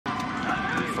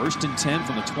First and 10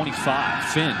 from the 25.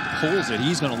 Finn pulls it.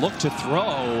 He's going to look to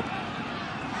throw.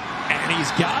 And he's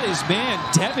got his man,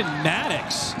 Devin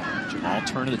Maddox. Jamal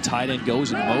Turner, the tight end,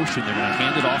 goes in motion. They're going to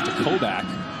hand it off to Kovac.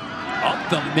 Up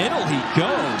the middle he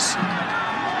goes.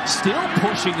 Still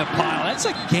pushing the pile. That's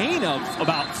a gain of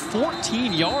about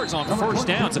 14 yards on first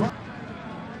downs.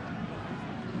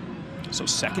 So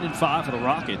 2nd and 5 for the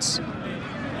Rockets.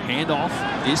 Handoff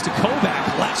is to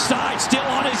Kovac. Left side, still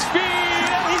on his feet.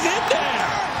 He's in there.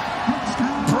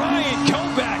 Bryant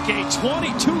Kovac, a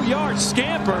 22-yard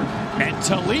scamper. And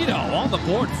Toledo on the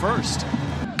board first.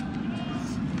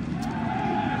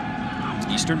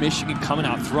 Eastern Michigan coming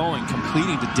out throwing,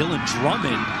 completing to Dylan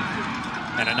Drummond.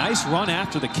 And a nice run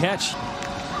after the catch.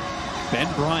 Ben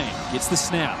Bryant gets the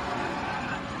snap.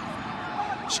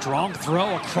 Strong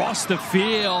throw across the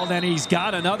field, and he's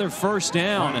got another first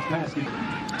down.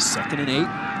 2nd and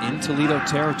 8 in Toledo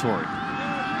territory.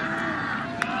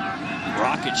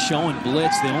 Rockets showing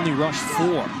blitz. They only rush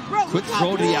 4. Quick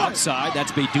throw to the outside.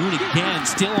 That's Beydoun again,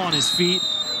 still on his feet.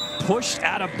 Pushed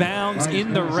out of bounds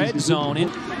in the red zone.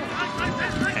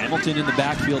 Hamilton in the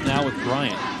backfield now with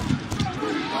Bryant.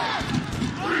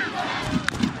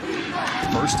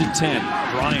 1st and 10.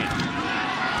 Bryant.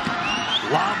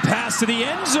 Lob pass to the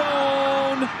end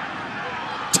zone.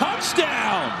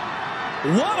 Touchdown.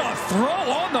 What a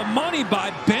throw on the money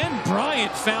by Ben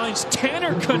Bryant. Finds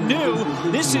Tanner Canoe.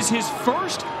 This is his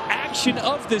first action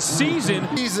of the season.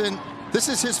 This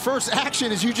is his first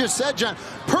action, as you just said, John.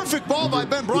 Perfect ball by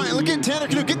Ben Bryant. Look at Tanner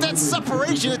Canoe. Get that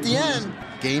separation at the end.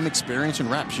 Game experience and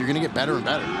reps. You're going to get better and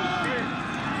better.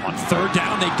 On 3rd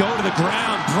down, they go to the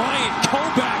ground. Bryant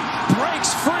Kovac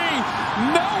breaks free.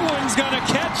 No one's going to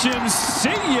catch him.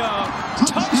 See ya.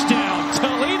 Touchdown,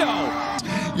 Toledo.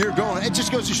 You're going. It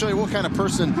just goes to show you what kind of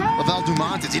person Laval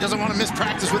Dumont is. He doesn't want to miss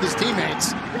practice with his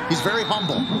teammates. He's very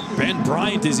humble. Ben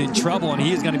Bryant is in trouble, and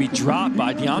he is going to be dropped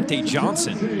by Deontay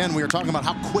Johnson. And we were talking about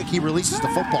how quick he releases the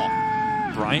football.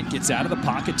 Bryant gets out of the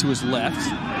pocket to his left,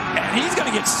 and he's going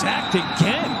to get sacked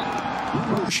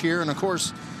again. Here, and of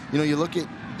course, you know, you look at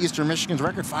Eastern Michigan's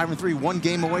record, 5-3, 1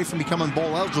 game away from becoming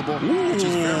bowl eligible, which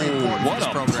is very important. What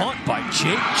a punt by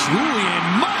Jake Julian.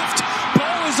 Muffed.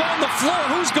 Ball is on the floor.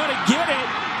 Who's going to get it?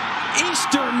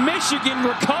 Eastern Michigan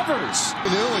recovers.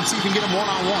 And see if you can get him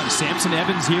one-on-one. Samson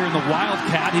Evans here in the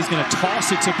Wildcat. He's going to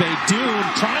toss it to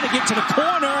Beydoun, trying to get to the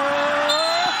corner.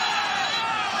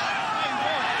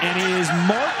 And he is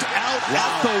marked out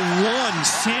at the 1.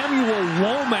 Samuel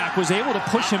Womack was able to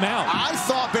push him out. I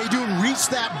thought Beydoun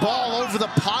reached that ball over the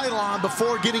pylon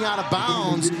before getting out of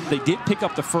bounds. They did pick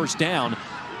up the first down,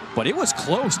 but it was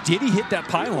close. Did he hit that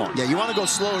pylon? Yeah, you want to go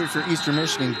slower for Eastern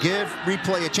Michigan. Give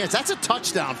replay a chance. That's a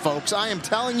touchdown, folks. I am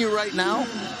telling you right now.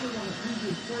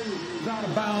 Out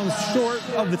of bounds, short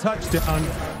of the touchdown.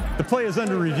 The play is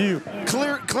under review.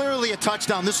 Clearly a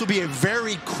touchdown. This will be a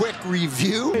very quick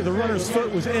review. The runner's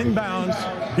foot was inbounds.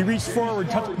 He reached forward,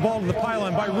 touched the ball to the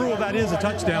pylon. By rule, that is a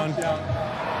touchdown.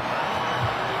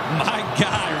 My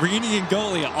God, Rini and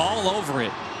Golia all over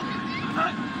it.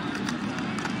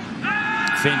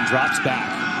 Finn drops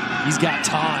back. He's got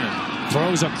time.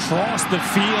 Throws across the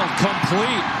field,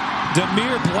 complete.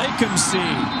 Demir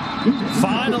Blakehamsey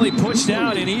finally pushed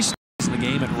out in East. The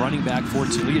game at running back for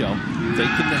Toledo.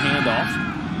 Faking the handoff.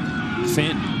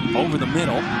 Finn over the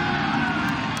middle.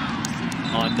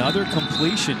 Another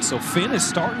completion. So Finn is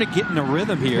starting to get in a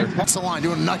rhythm here. That's the line,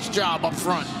 doing a nice job up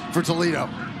front for Toledo.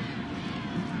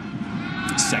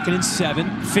 2nd and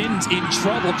 7. Finn's in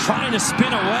trouble, trying to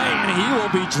spin away, and he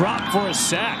will be dropped for a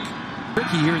sack.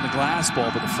 Tricky here in the glass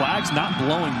ball, but the flag's not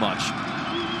blowing much.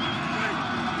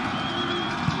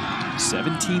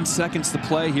 17 seconds to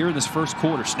play here in this first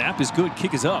quarter. Snap is good,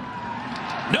 kick is up.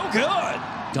 No good!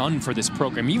 Done for this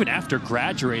program, even after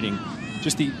graduating.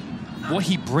 Just what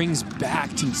he brings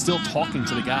back to still talking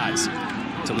to the guys.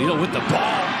 Toledo with the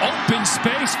ball, open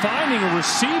space, finding a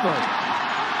receiver.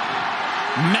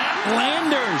 Matt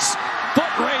Landers,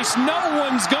 foot race, no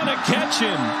one's gonna catch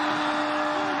him.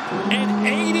 An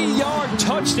 80-yard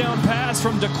touchdown pass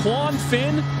from Daquan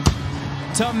Finn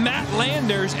to Matt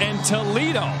Landers, and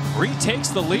Toledo retakes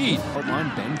the lead.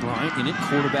 Line, Ben Bryant in it,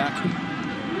 quarterback.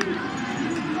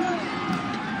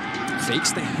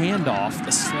 Fakes the handoff.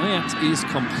 The slant is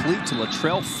complete to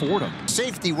Latrell Fordham.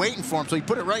 Safety waiting for him, so he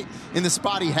put it right in the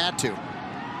spot he had to.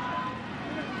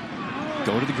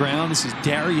 Go to the ground. This is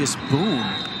Darius Boone.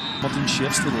 Hamilton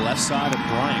shifts to the left side of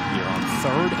Bryant here on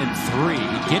 3rd and 3.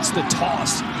 He gets the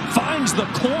toss, finds the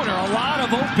corner, a lot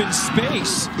of open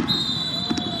space.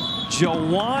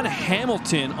 Jawan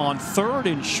Hamilton on 3rd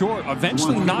and short,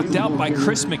 eventually knocked out by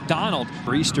Chris McDonald.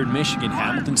 For Eastern Michigan,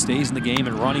 Hamilton stays in the game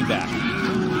and running back.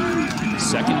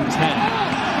 2nd and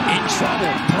 10.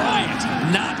 trouble. Bryant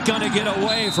not going to get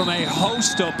away from a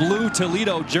host of blue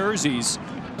Toledo jerseys.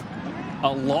 A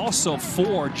loss of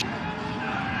 4.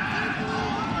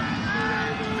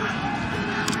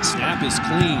 Snap is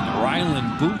clean.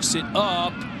 Ryland boots it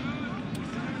up.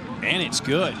 And it's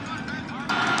good.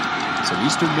 So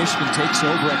Eastern Michigan takes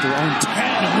over at their own 10.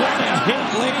 What a hit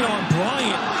late on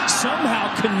Bryant.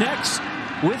 Somehow connects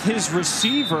with his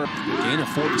receiver. Gain of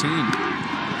 14.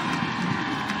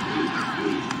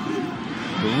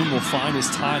 Boone will find his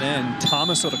tight end,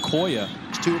 Thomas Odukoya.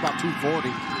 About 240.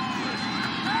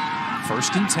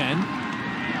 1st and 10.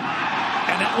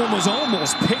 And that one was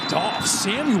almost picked off.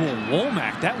 Samuel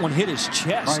Womack, that one hit his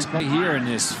chest. Right here in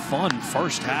this fun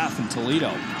first half in Toledo.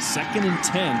 2nd and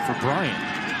 10 for Bryant.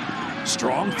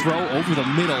 Strong throw over the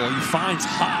middle. He finds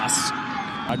Haas.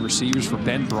 Wide receivers for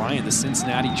Ben Bryant, the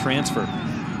Cincinnati transfer.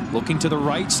 Looking to the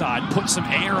right side, put some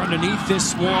air underneath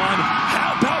this one.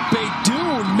 How about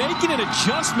Baydoun making an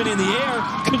adjustment in the air,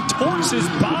 contorts his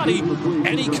body,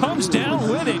 and he comes down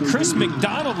with it. Chris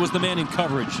McDonald was the man in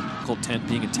coverage. Tent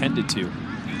being attended to.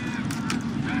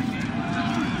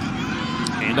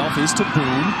 Handoff is to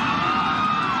Boone.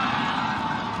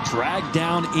 Dragged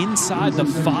down inside the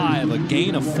 5. A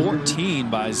gain of 14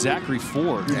 by Zachary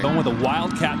Ford. Going with a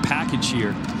Wildcat package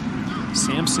here.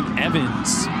 Samson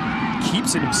Evans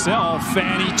keeps it himself,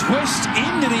 and he twists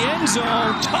into the end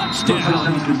zone.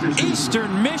 Touchdown!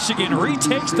 Eastern Michigan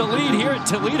retakes the lead here at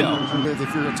Toledo.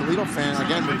 If you're a Toledo fan,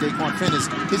 again with Daquan Finn,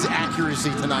 his accuracy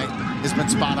tonight has been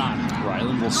spot on.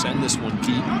 Ryland will send this one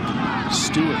deep.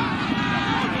 Stewart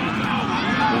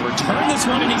will return this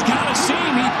one, and he's got a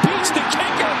seam. He beats the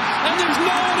kicker, and there's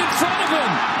no one in front of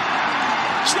him.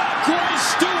 Jacquez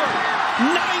Stewart,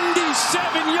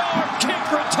 97-yard kick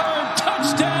return,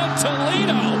 touchdown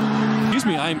Toledo. Excuse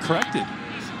me, I am corrected.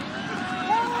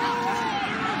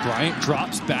 Bryant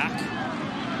drops back,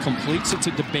 completes it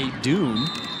to Baydoun.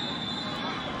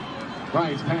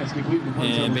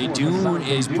 And Baydoun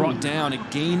is brought down, a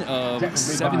gain of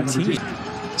 17.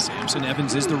 Samson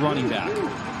Evans is the running back.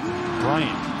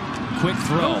 Bryant, quick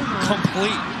throw,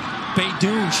 complete.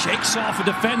 Baydoun shakes off a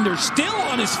defender, still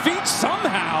on his feet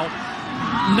somehow.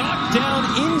 Knocked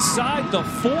down inside the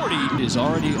 40. Is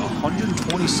already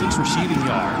 126 receiving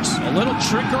yards. A little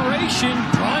trickeration.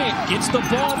 Bryant gets the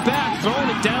ball back, throwing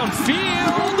it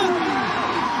downfield.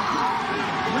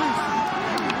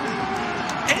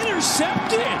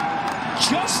 Intercepted.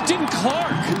 Justin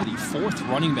Clark, the 4th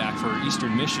running back for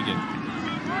Eastern Michigan.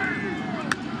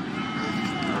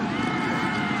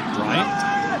 Bryant,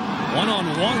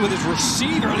 one-on-one with his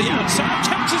receiver. The outside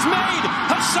catch is made.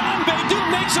 Hassan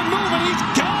Baydoun makes a move, and he's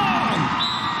gone.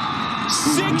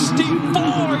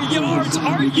 64 yards.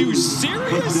 Are you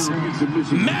serious?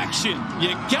 Maction, you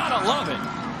gotta love it.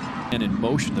 And in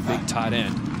motion, the big tight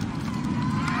end.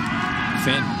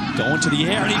 Finn going to the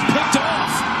air, and he's picked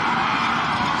off.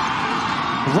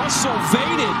 Russell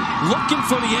Vaded looking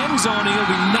for the end zone. He'll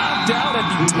be knocked out at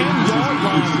the 10-yard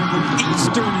line.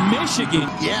 Eastern Michigan.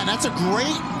 Yeah, and that's a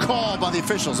great call by the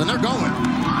officials, and they're going.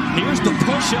 Here's the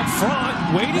push up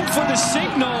front, waiting for the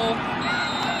signal,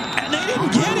 and they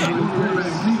didn't get it.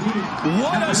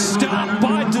 What a stop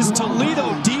by this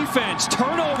Toledo defense.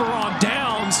 Turnover on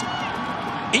downs.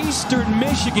 Eastern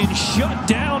Michigan shut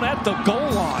down at the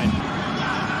goal line.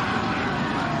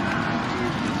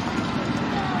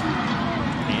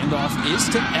 Handoff is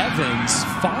to Evans.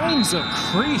 Finds a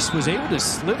crease. Was able to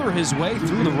slither his way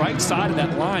through the right side of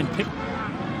that line.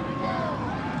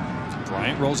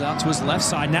 Bryant rolls out to his left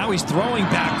side. Now he's throwing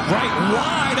back right.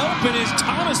 Wide open is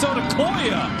Thomas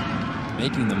Odukoya.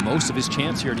 Making the most of his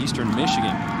chance here at Eastern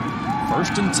Michigan.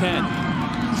 1st and 10.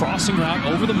 Crossing route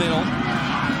over the middle.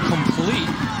 Complete.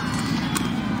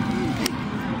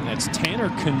 That's Tanner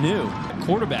Canoe,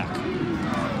 quarterback.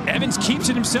 Evans keeps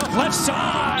it himself, left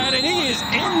side, and he is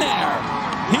in there.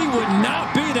 He would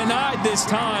not be denied this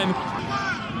time.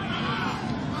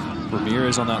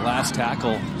 Ramirez on that last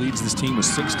tackle leads this team with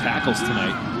 6 tackles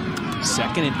tonight.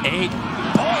 2nd and 8.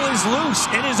 Ball is loose.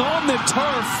 It is on the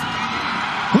turf.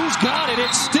 Who's got it?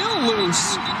 It's still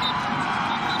loose.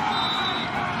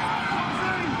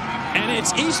 And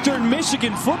it's Eastern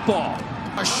Michigan football.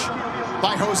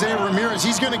 By Jose Ramirez.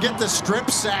 He's going to get the strip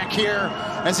sack here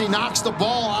as he knocks the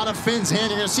ball out of Finn's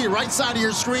hand. You're going to see right side of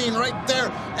your screen right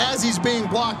there as he's being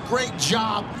blocked. Great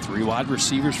job. 3 wide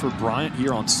receivers for Bryant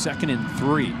here on 2nd and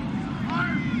 3.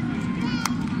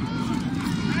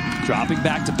 Dropping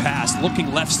back to pass,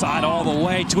 looking left side all the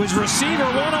way to his receiver.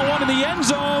 One-on-one in the end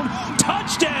zone.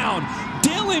 Touchdown.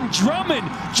 Dylan Drummond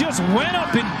just went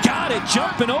up and got it,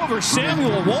 jumping over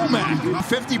Samuel Womack.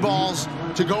 50 balls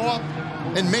to go up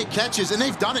and make catches, and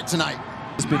they've done it tonight.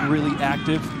 Has been really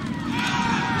active.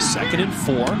 2nd and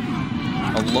 4.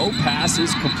 A low pass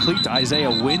is complete to Isaiah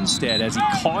Winstead as he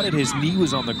caught it. His knee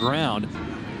was on the ground.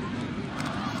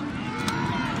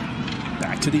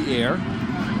 Back to the air.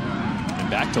 And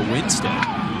back to Winstead.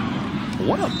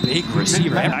 What a big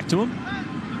receiver. Back to him.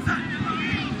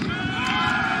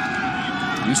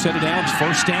 You set it down.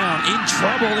 First down. In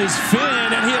trouble is Finn,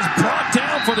 and he is brought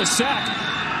down for the sack.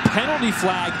 Penalty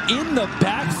flag in the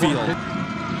backfield.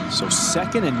 So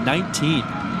 2nd and 19.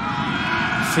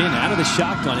 Finn out of the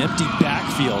shotgun, empty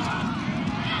backfield.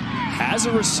 Has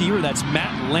a receiver, that's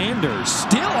Matt Landers.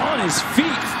 Still on his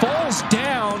feet, falls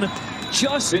down.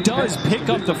 Just does pick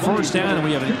up the first down, and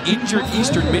we have an injured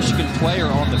Eastern Michigan player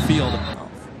on the field.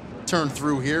 Turn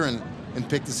through here and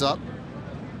pick this up.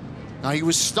 Now he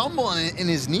was stumbling and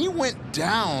his knee went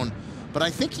down, but I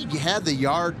think he had the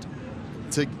yard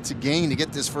to gain to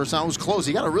get this first down. It was close.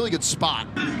 He got a really good spot.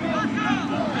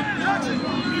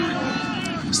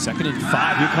 2nd and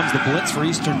 5. Here comes the blitz for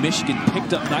Eastern Michigan.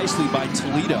 Picked up nicely by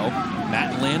Toledo.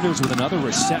 Matt Landers with another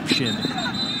reception.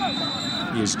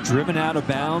 He is driven out of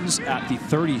bounds at the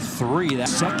 33.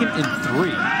 That's 2nd and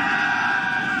 3.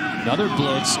 Another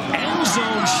blitz. End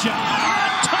zone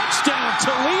shot. Touchdown,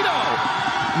 Toledo.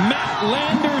 Matt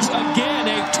Landers again,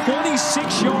 a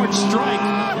 26-yard strike.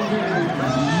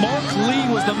 Mark Lee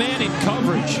was the man in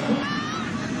coverage.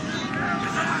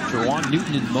 Jerwan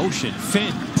Newton in motion.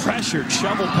 Finn pressured,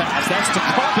 shovel pass. That's to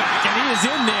Kovac, and he is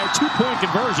in there. 2-point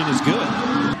conversion is good.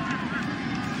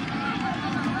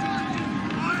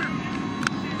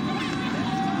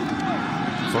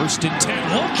 First and 10.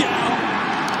 Look out!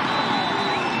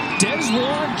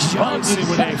 Desjuan Johnson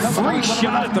with a free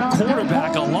shot at the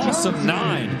quarterback. A loss of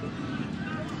 9.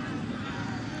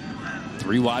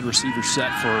 3 wide receiver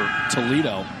set for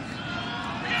Toledo.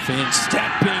 Finn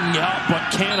stepping up, but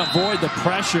can't avoid the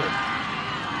pressure.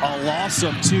 A loss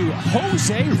of 2.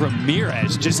 Jose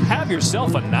Ramirez, just have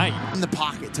yourself a night. In the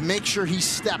pocket to make sure he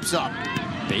steps up.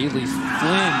 Bailey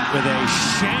Flynn with a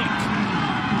shank.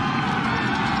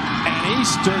 And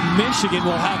Eastern Michigan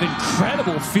will have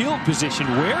incredible field position.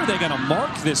 Where are they going to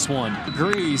mark this one?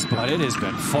 Agrees, but it has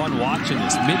been fun watching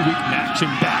this midweek action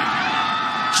back.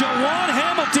 Jawan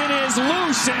Hamilton is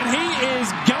loose, and he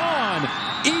is gone.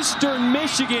 Eastern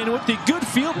Michigan with the good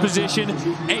field position,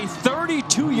 a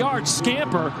 32-yard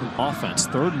scamper. Offense,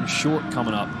 3rd and short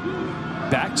coming up.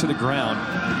 Back to the ground.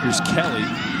 Here's Kelly,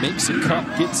 makes a cut,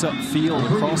 gets upfield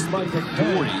across the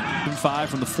 40. 5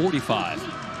 from the 45.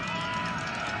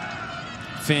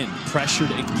 Finn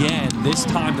pressured again. This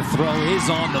time the throw is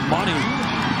on the money.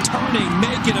 Turning,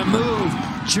 making a move.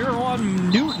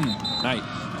 Jerwan Newton. Night.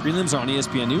 Prelims are on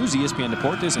ESPN News, ESPN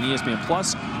Deportes, and ESPN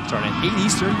Plus. Starting at 8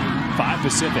 Eastern, 5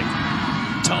 Pacific.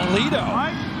 Toledo.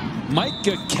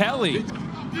 Micah Kelly.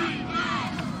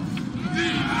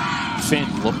 Finn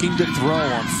looking to throw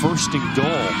on 1st and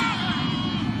goal.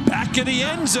 Back of the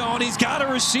end zone, he's got a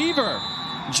receiver.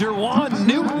 Jerwan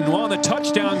Newton on the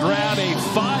touchdown grab, a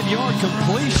 5-yard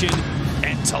completion,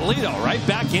 and Toledo right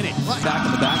back in it. Back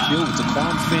in the backfield with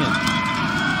Taquan Finn.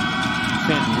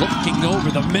 Finn looking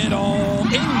over the middle,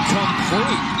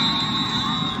 incomplete.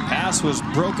 Pass was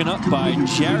broken up by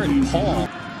Jared Paul.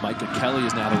 Micah Kelly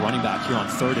is now the running back here on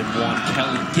 3rd and 1.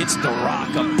 Kelly gets the rock,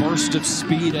 a burst of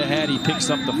speed ahead. He picks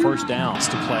up the first down.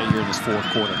 To play here in this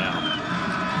 4th quarter now.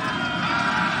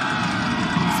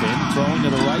 Finn throwing to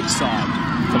the right side.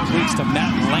 Completes to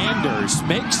Matt Landers.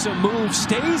 Makes a move,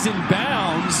 stays in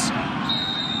bounds.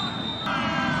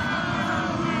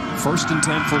 1st and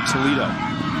 10 for Toledo.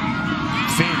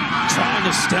 Finn trying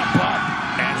to step up,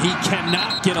 and he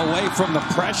cannot get away from the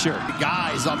pressure. The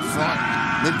guys up front,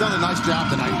 they've done a nice job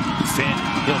tonight. Finn,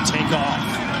 he'll take off.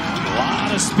 A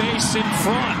lot of space in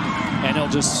front, and he'll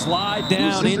just slide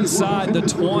down inside the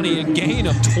 20, a gain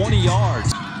of 20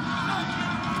 yards.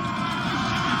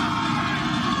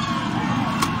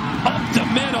 Up the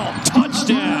middle,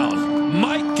 touchdown,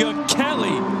 Micah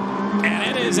Kelly,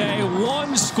 and it is a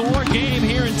 1-score game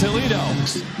here in Toledo.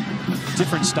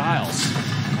 Different styles.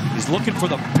 He's looking for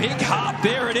the big hop.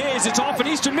 There it is. It's off an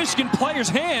Eastern Michigan player's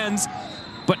hands,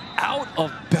 but out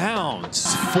of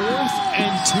bounds. 4th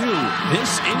and 2.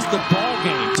 This is the ball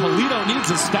game. Toledo needs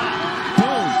a stop.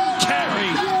 Boom, carry,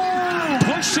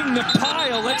 pushing the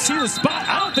pile. Let's see the spot.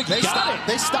 I don't think he got it.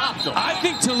 They stopped them. I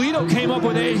think Toledo came up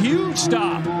with a huge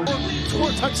stop. Score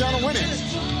a touchdown and win it.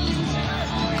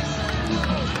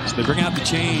 So they bring out the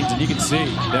chains, and you can see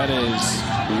that is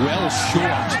well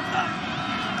short.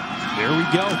 Here we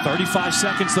go, 35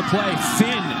 seconds to play.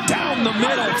 Finn down the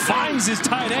middle, finds his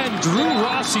tight end, Drew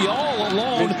Rossi all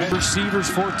alone. Receivers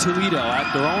for Toledo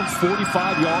at their own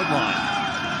 45-yard line.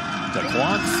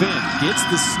 Taquan Finn gets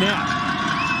the snap.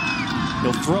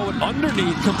 He'll throw it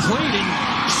underneath, completing,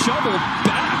 shovel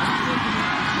back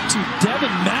to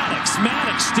Devin Maddox.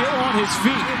 Maddox still on his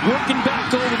feet, working back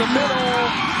over the middle.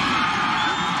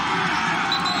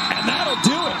 And that'll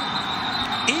do it.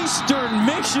 Eastern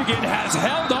Michigan has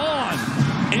held on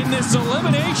in this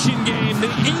elimination game. The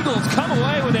Eagles come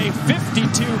away with a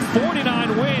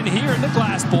 52-49 win here in the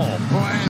Glass Bowl.